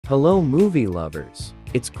Hello movie lovers.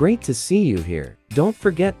 It's great to see you here. Don't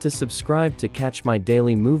forget to subscribe to catch my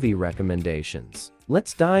daily movie recommendations.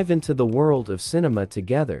 Let's dive into the world of cinema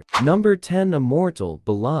together. Number 10. Immortal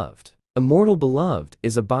Beloved. Immortal Beloved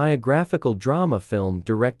is a biographical drama film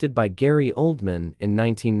directed by Gary Oldman in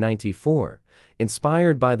 1994,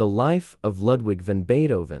 inspired by the life of Ludwig van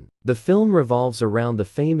Beethoven. The film revolves around the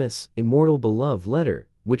famous Immortal Beloved letter,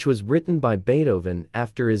 which was written by Beethoven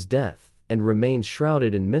after his death and remains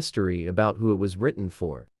shrouded in mystery about who it was written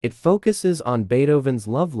for. It focuses on Beethoven's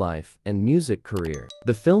love life and music career.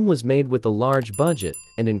 The film was made with a large budget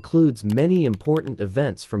and includes many important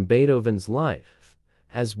events from Beethoven's life,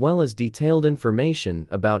 as well as detailed information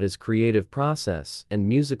about his creative process and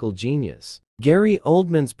musical genius. Gary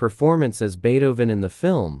Oldman's performance as Beethoven in the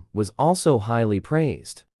film was also highly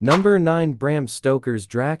praised. Number 9. Bram Stoker's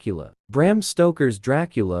Dracula. Bram Stoker's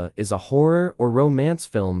Dracula is a horror or romance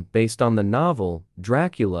film based on the novel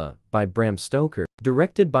Dracula by Bram Stoker.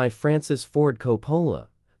 Directed by Francis Ford Coppola,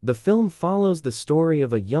 the film follows the story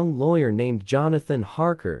of a young lawyer named Jonathan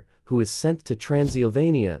Harker who is sent to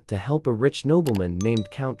Transylvania to help a rich nobleman named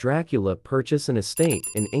Count Dracula purchase an estate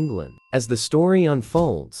in England. As the story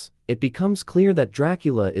unfolds, it becomes clear that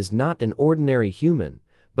Dracula is not an ordinary human,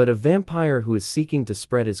 but a vampire who is seeking to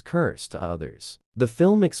spread his curse to others. The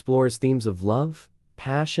film explores themes of love,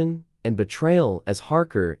 passion, and betrayal as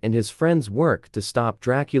Harker and his friends work to stop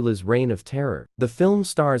Dracula's reign of terror. The film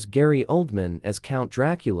stars Gary Oldman as Count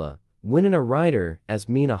Dracula, Winona Ryder as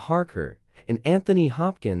Mina Harker, and Anthony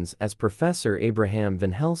Hopkins as Professor Abraham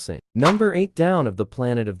Van Helsing. Number 8. Dawn of the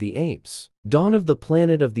Planet of the Apes. Dawn of the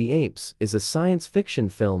Planet of the Apes is a science fiction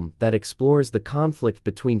film that explores the conflict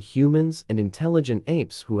between humans and intelligent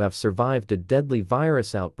apes who have survived a deadly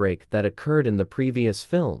virus outbreak that occurred in the previous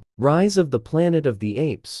film. Rise of the Planet of the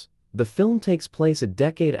Apes. The film takes place a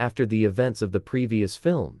decade after the events of the previous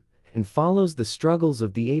film, and follows the struggles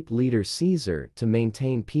of the ape leader Caesar to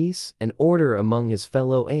maintain peace and order among his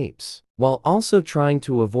fellow apes, while also trying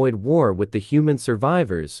to avoid war with the human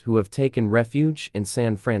survivors who have taken refuge in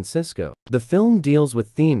San Francisco. The film deals with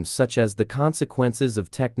themes such as the consequences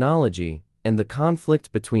of technology and the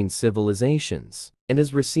conflict between civilizations, and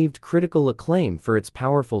has received critical acclaim for its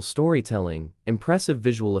powerful storytelling, impressive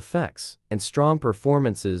visual effects, and strong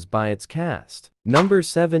performances by its cast. Number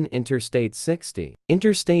 7. Interstate 60.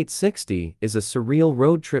 Interstate 60 is a surreal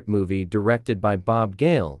road trip movie directed by Bob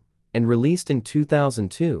Gale and released in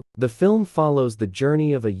 2002. The film follows the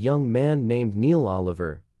journey of a young man named Neil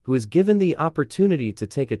Oliver, who is given the opportunity to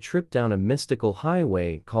take a trip down a mystical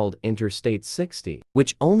highway called Interstate 60,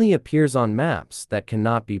 which only appears on maps that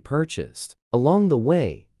cannot be purchased. Along the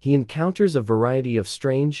way, he encounters a variety of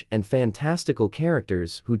strange and fantastical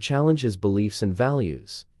characters who challenge his beliefs and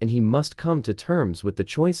values, and he must come to terms with the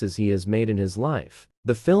choices he has made in his life.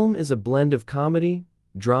 The film is a blend of comedy,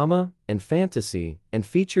 drama, and fantasy, and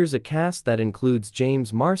features a cast that includes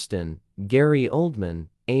James Marsden, Gary Oldman,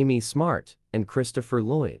 Amy Smart, and Christopher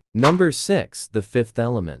Lloyd. Number 6. The Fifth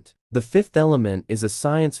Element. The Fifth Element is a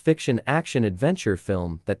science fiction action-adventure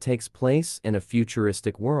film that takes place in a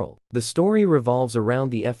futuristic world. The story revolves around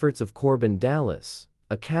the efforts of Corbin Dallas,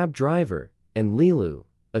 a cab driver, and Lilu,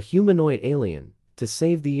 a humanoid alien, to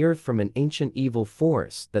save the Earth from an ancient evil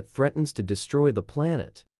force that threatens to destroy the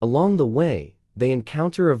planet. Along the way, they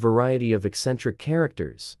encounter a variety of eccentric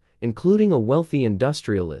characters, including a wealthy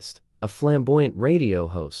industrialist, a flamboyant radio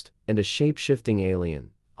host, and a shape-shifting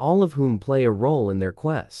alien, all of whom play a role in their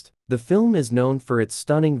quest. The film is known for its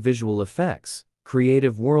stunning visual effects,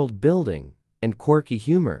 creative world building, and quirky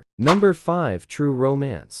humor. Number 5. True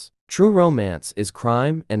Romance. True Romance is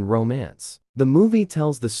crime and romance. The movie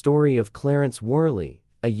tells the story of Clarence Worley,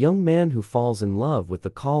 a young man who falls in love with a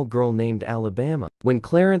call girl named Alabama. When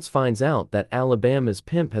Clarence finds out that Alabama's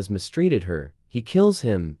pimp has mistreated her, he kills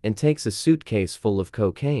him and takes a suitcase full of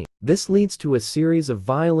cocaine. This leads to a series of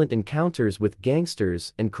violent encounters with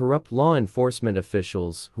gangsters and corrupt law enforcement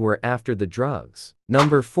officials who are after the drugs.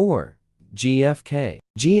 Number 4. JFK.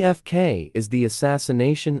 JFK is the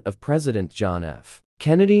assassination of President John F.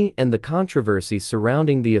 Kennedy and the controversy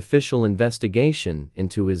surrounding the official investigation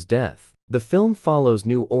into his death. The film follows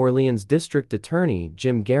New Orleans District Attorney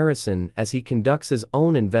Jim Garrison as he conducts his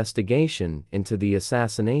own investigation into the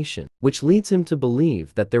assassination, which leads him to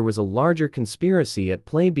believe that there was a larger conspiracy at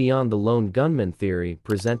play beyond the lone gunman theory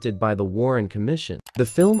presented by the Warren Commission. The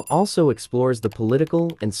film also explores the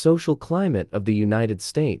political and social climate of the United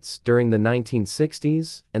States during the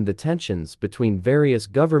 1960s and the tensions between various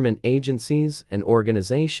government agencies and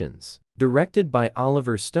organizations. Directed by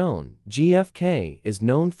Oliver Stone, GFK is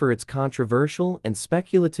known for its controversial and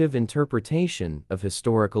speculative interpretation of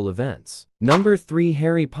historical events. Number 3.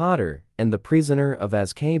 Harry Potter and the Prisoner of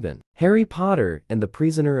Azkaban. Harry Potter and the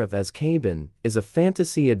Prisoner of Azkaban is a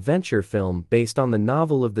fantasy adventure film based on the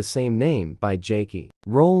novel of the same name by J.K.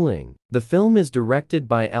 Rowling. The film is directed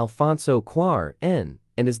by Alfonso Cuarón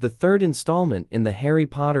and is the third installment in the Harry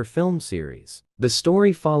Potter film series. The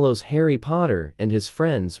story follows Harry Potter and his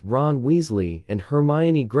friends Ron Weasley and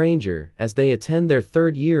Hermione Granger as they attend their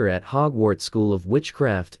third year at Hogwarts School of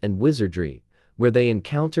Witchcraft and Wizardry, where they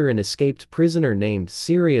encounter an escaped prisoner named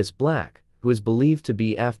Sirius Black, who is believed to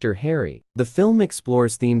be after Harry. The film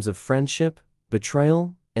explores themes of friendship,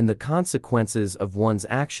 betrayal, and the consequences of one's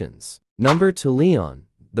actions. Number 2. Leon,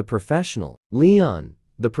 the Professional. Leon,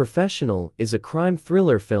 the Professional is a crime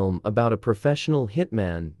thriller film about a professional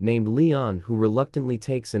hitman named Leon who reluctantly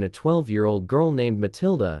takes in a 12-year-old girl named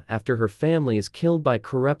Matilda after her family is killed by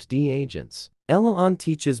corrupt DEA agents. Leon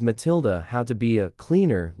teaches Matilda how to be a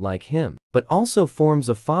cleaner like him, but also forms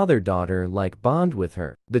a father-daughter-like bond with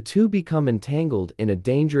her. The two become entangled in a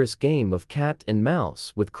dangerous game of cat and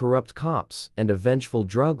mouse with corrupt cops and a vengeful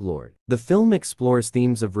drug lord. The film explores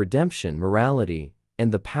themes of redemption, morality,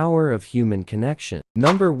 and the power of human connection.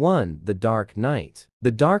 Number 1. The Dark Knight. The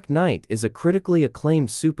Dark Knight is a critically acclaimed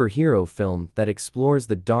superhero film that explores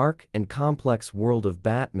the dark and complex world of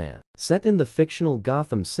Batman. Set in the fictional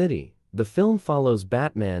Gotham City, the film follows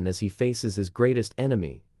Batman as he faces his greatest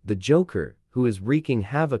enemy, the Joker, who is wreaking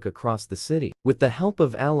havoc across the city. With the help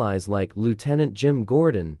of allies like Lieutenant Jim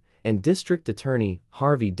Gordon and District Attorney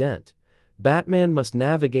Harvey Dent, Batman must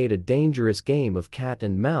navigate a dangerous game of cat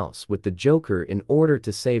and mouse with the Joker in order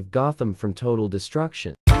to save Gotham from total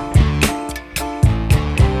destruction.